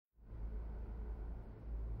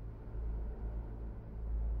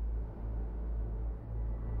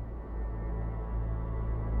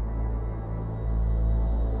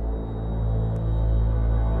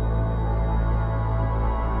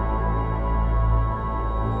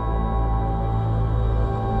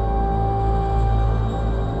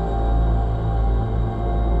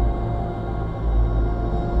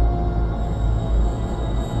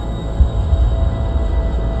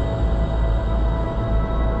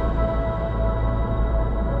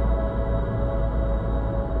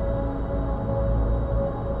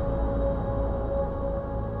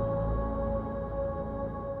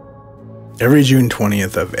Every June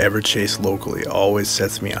 20th I've ever chased locally always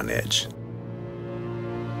sets me on edge.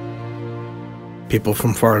 People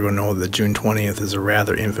from Fargo know that June 20th is a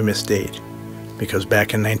rather infamous date, because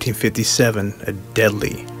back in 1957 a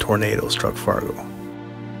deadly tornado struck Fargo.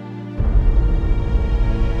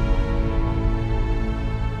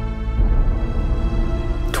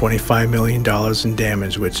 $25 million in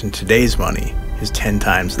damage, which in today's money is 10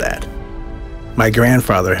 times that. My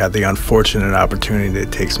grandfather had the unfortunate opportunity to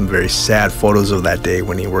take some very sad photos of that day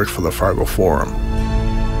when he worked for the Fargo Forum.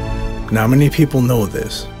 Not many people know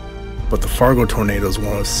this, but the Fargo tornado is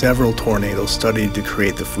one of several tornadoes studied to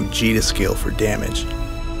create the Fujita scale for damage,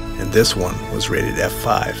 and this one was rated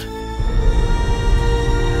F5.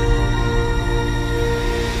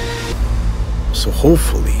 So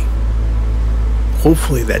hopefully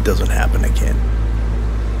that doesn't happen again.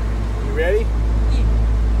 You ready?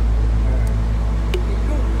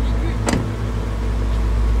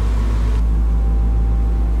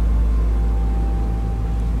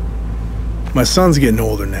 My son's getting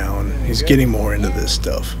older now, and he's getting more into this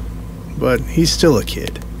stuff, but he's still a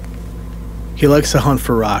kid. He likes to hunt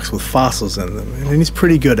for rocks with fossils in them, and he's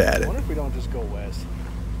pretty good at it. I wonder if we don't just go west.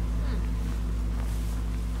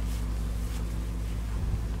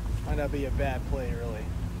 Might not be a bad play, really.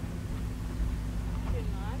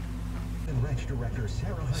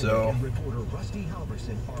 So,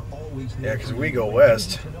 yeah, because we go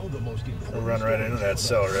west, we'll run right into that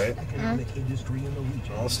cell, right?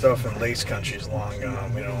 All the stuff in Lakes Country is long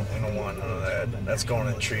gone. We don't want none of that. That's going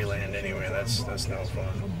in tree land anyway. That's no fun.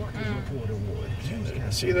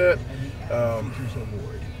 See that?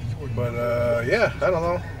 Yeah, I don't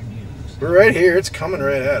know. We're right here. It's coming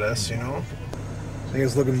right at us, you know. I think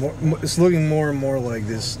it's looking more and more like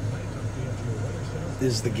this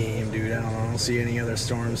is the game, dude. I don't see any other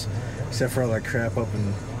storms except for all that crap up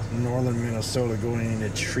in northern Minnesota going into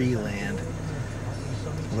tree land.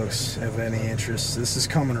 Looks of any interest. This is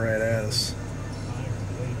coming right at us.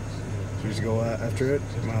 Should we just go after it?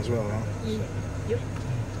 Might as well, huh? Yep.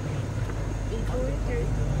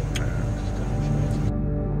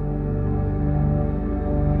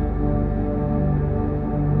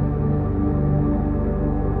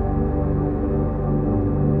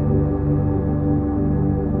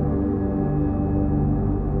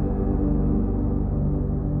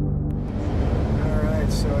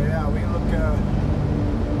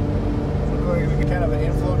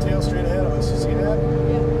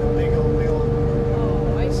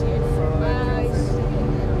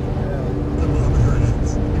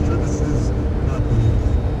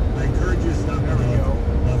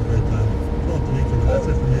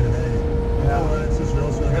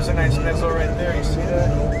 There's a nice missile right there, you see that?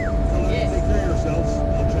 Yeah. Take care of yourselves.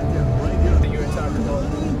 I'll check in right here. I think you were talking about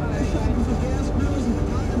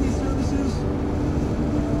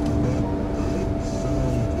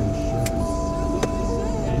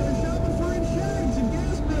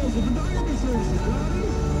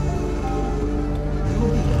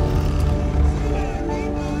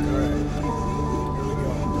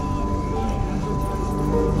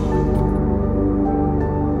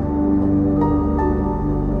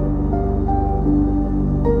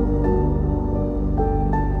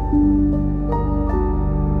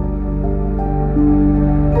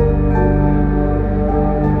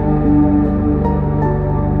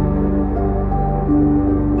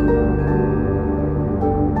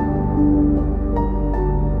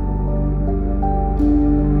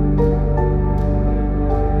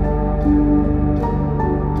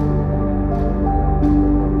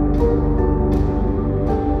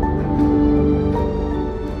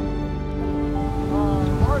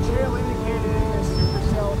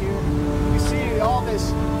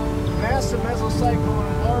massive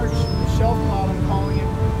Mesocyclone, large shelf cloud, I'm calling it,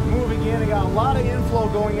 moving in. I got a lot of inflow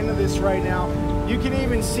going into this right now. You can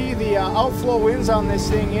even see the outflow winds on this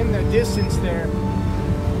thing in the distance there.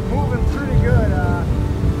 Moving pretty good.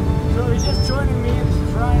 So if you're just joining me, this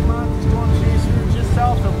is Ryan Monk, Storm Chaser, just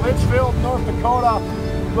south of Litchfield, North Dakota,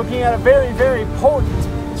 looking at a very, very potent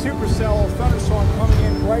supercell thunderstorm coming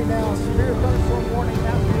in right now. Severe thunderstorm warning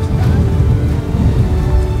after this time.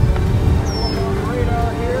 On the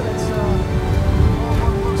radar here, that's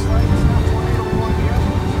what it looks like. It's not tornado one yet.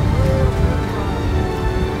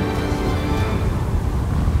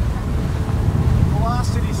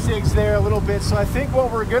 Velocity sigs there a little bit, so I think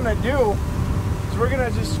what we're gonna do is we're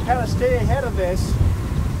gonna just kind of stay ahead of this,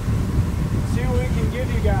 see what we can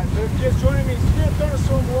give you guys. So if you're just joining me, severe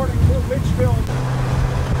thunderstorm warning for Litchfield.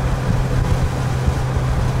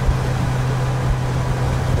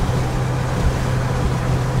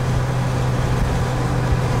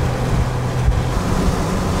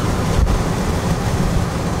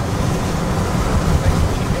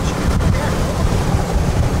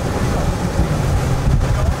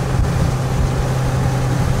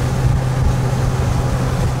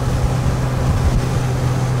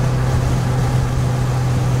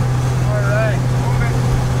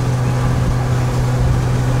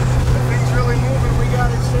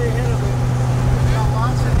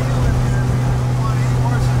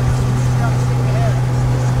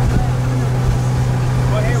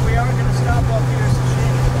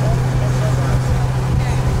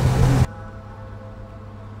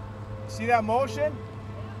 See that motion?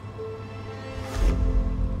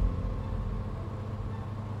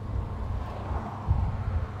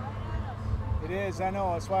 It is, I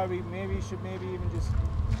know. That's why we should even just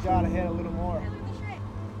jot ahead a little more.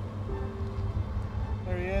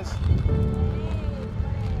 There he is.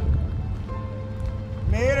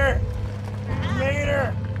 Made her! Made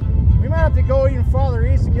her! We might have to go even farther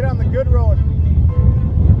east and get on the good road.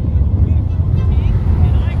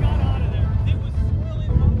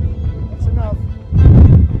 That's enough.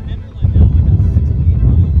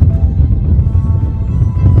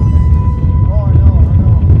 Oh, I know.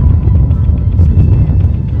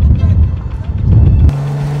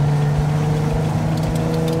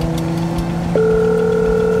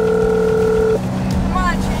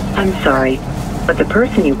 I'm sorry, but the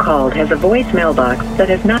person you called has a voicemail box that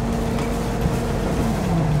has not...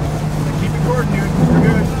 Keep recording, dude. We're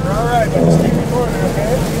good. We're alright, but just keep recording,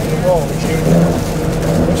 okay? Whoa, shoot.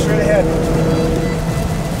 Go straight ahead.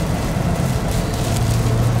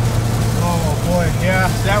 Oh, boy. Yeah,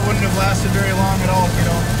 that wouldn't have lasted very long at all, you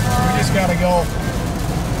know. We just gotta go.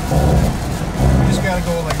 We just gotta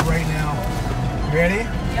go, like, right now. You ready?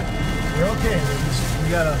 Yep. You're okay.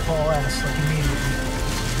 We gotta haul ass, like, immediately.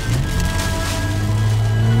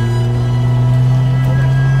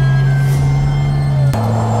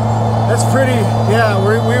 That's pretty, yeah,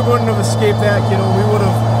 we wouldn't have escaped that, kiddo. We would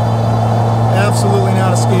have absolutely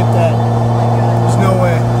not escaped that. There's no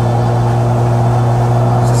way.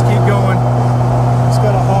 Let's just keep going. Just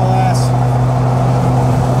gotta haul ass.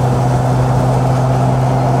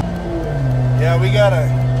 Yeah, we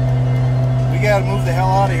gotta move the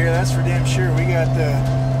hell out of here, that's for damn sure. This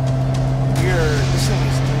thing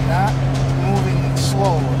is not moving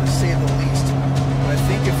slow, to say the least. But I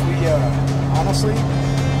think if we, honestly,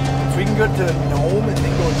 if we can go to Nome and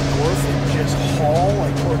then go north and just haul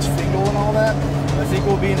like towards Fingal and all that, I think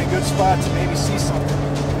we'll be in a good spot to maybe see something.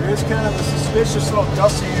 There is kind of a suspicious little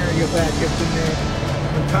dusty area back up in there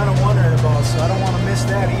I'm kind of wondering about, so I don't want to miss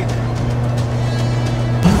that either.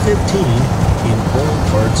 15 in all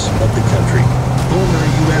parts of the country. Former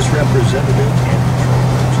U.S. Representative and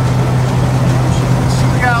So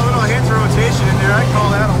we got a little hint rotation in there. I'd call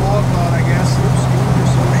that a wall cloud, I guess.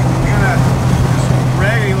 Kind of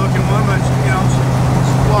raggedy looking one, but you know,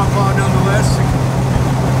 wall cloud nonetheless.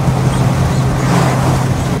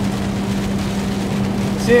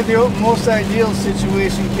 Save the most ideal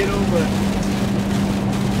situation, kiddo, but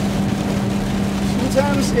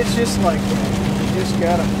sometimes it's just like that. You just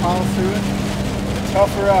gotta plow through it,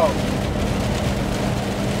 tough her out.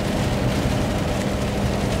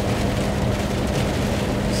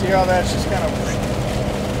 See how that's just kind of,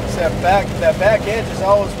 it's that back edge has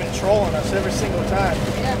always been trolling us every single time.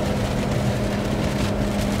 Yeah.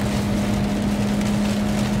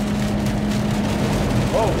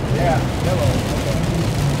 Oh, yeah, hello.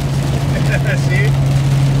 See?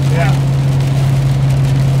 Yeah.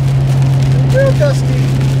 Real dusty.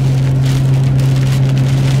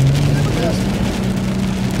 Real dusty.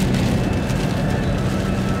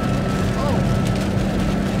 Oh.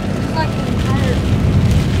 It's like an entire...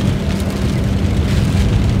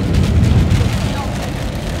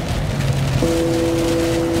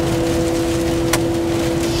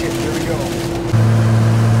 Shit, here we go.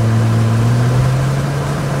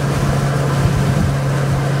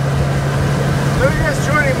 So you guys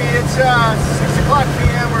joining me, it's 6 o'clock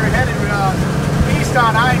p.m. We're headed east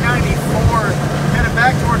on I-94, headed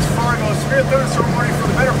back towards Fargo. It's 3:30 this morning for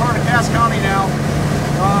the better part of Cass County now.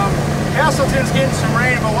 Castleton's getting some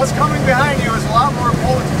rain, but what's coming behind you is a lot more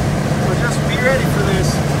potent. So just be ready for this.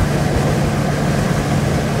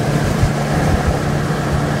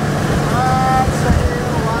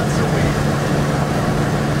 Lots of wind.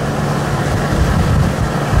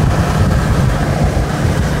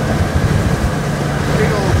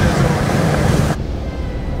 Big old drizzle.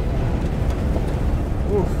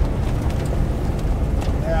 Oof.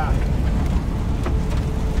 Yeah.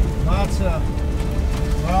 Lots of,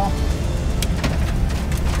 well,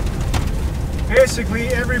 basically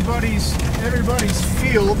everybody's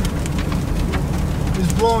field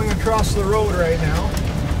is blowing across the road right now.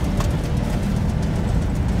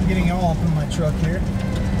 I'm getting all up in my truck here.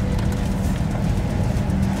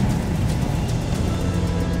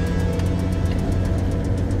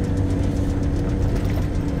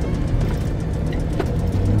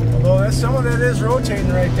 Although some of that is rotating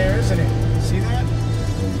right there, isn't it? See that?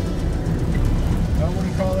 I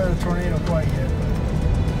wouldn't call that a tornado quite yet, but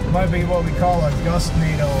it might be what we call a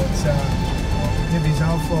Gustnado. It's get these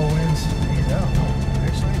outflow winds. I don't know.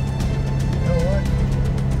 Actually, you know what?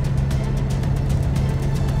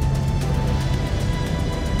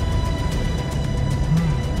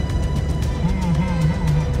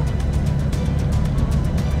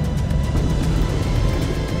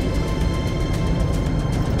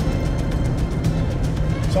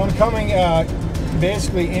 coming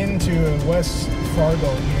basically into West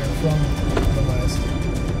Fargo here from the west.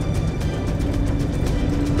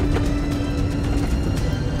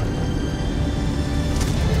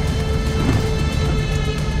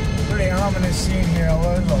 Pretty ominous scene here.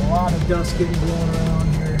 There's a lot of dust getting blown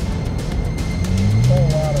around here. A whole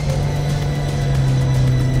lot of it.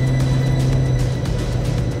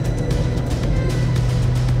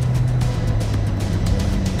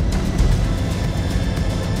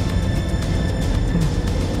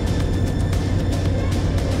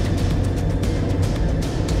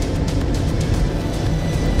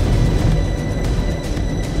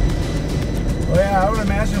 I would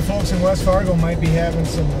imagine folks in West Fargo might be having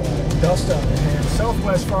some dust on their hands.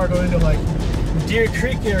 Southwest Fargo into like Deer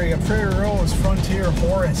Creek area, Prairie Rose, Frontier,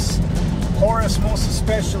 Horace. Horace most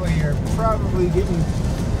especially are probably getting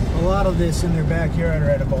a lot of this in their backyard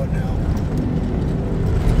right about now.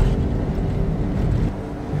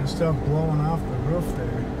 And stuff blowing off the roof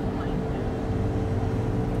there.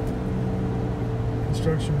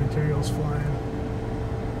 Construction materials flying.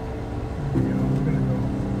 There we go. We're gonna go.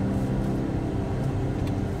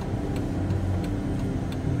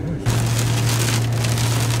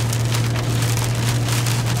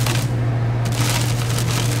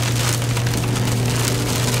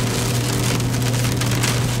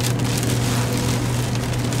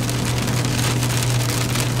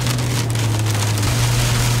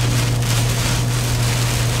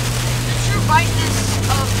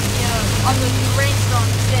 On the rainstorm,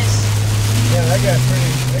 this. Yeah, that got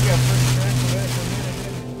pretty transformation.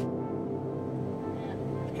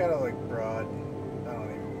 It's kind of like broad. I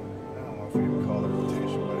don't know if we can call it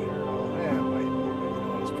rotation by here at all. Yeah, it might be. You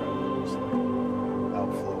know, it's probably just like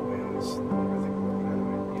outflow winds and everything moving out of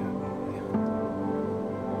it. Yeah.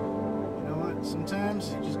 You know what? Sometimes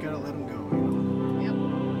you just gotta let them go. You know. Yep.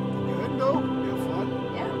 Good though. Have fun.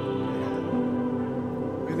 Yeah.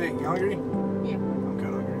 What do you think? You hungry? Yeah.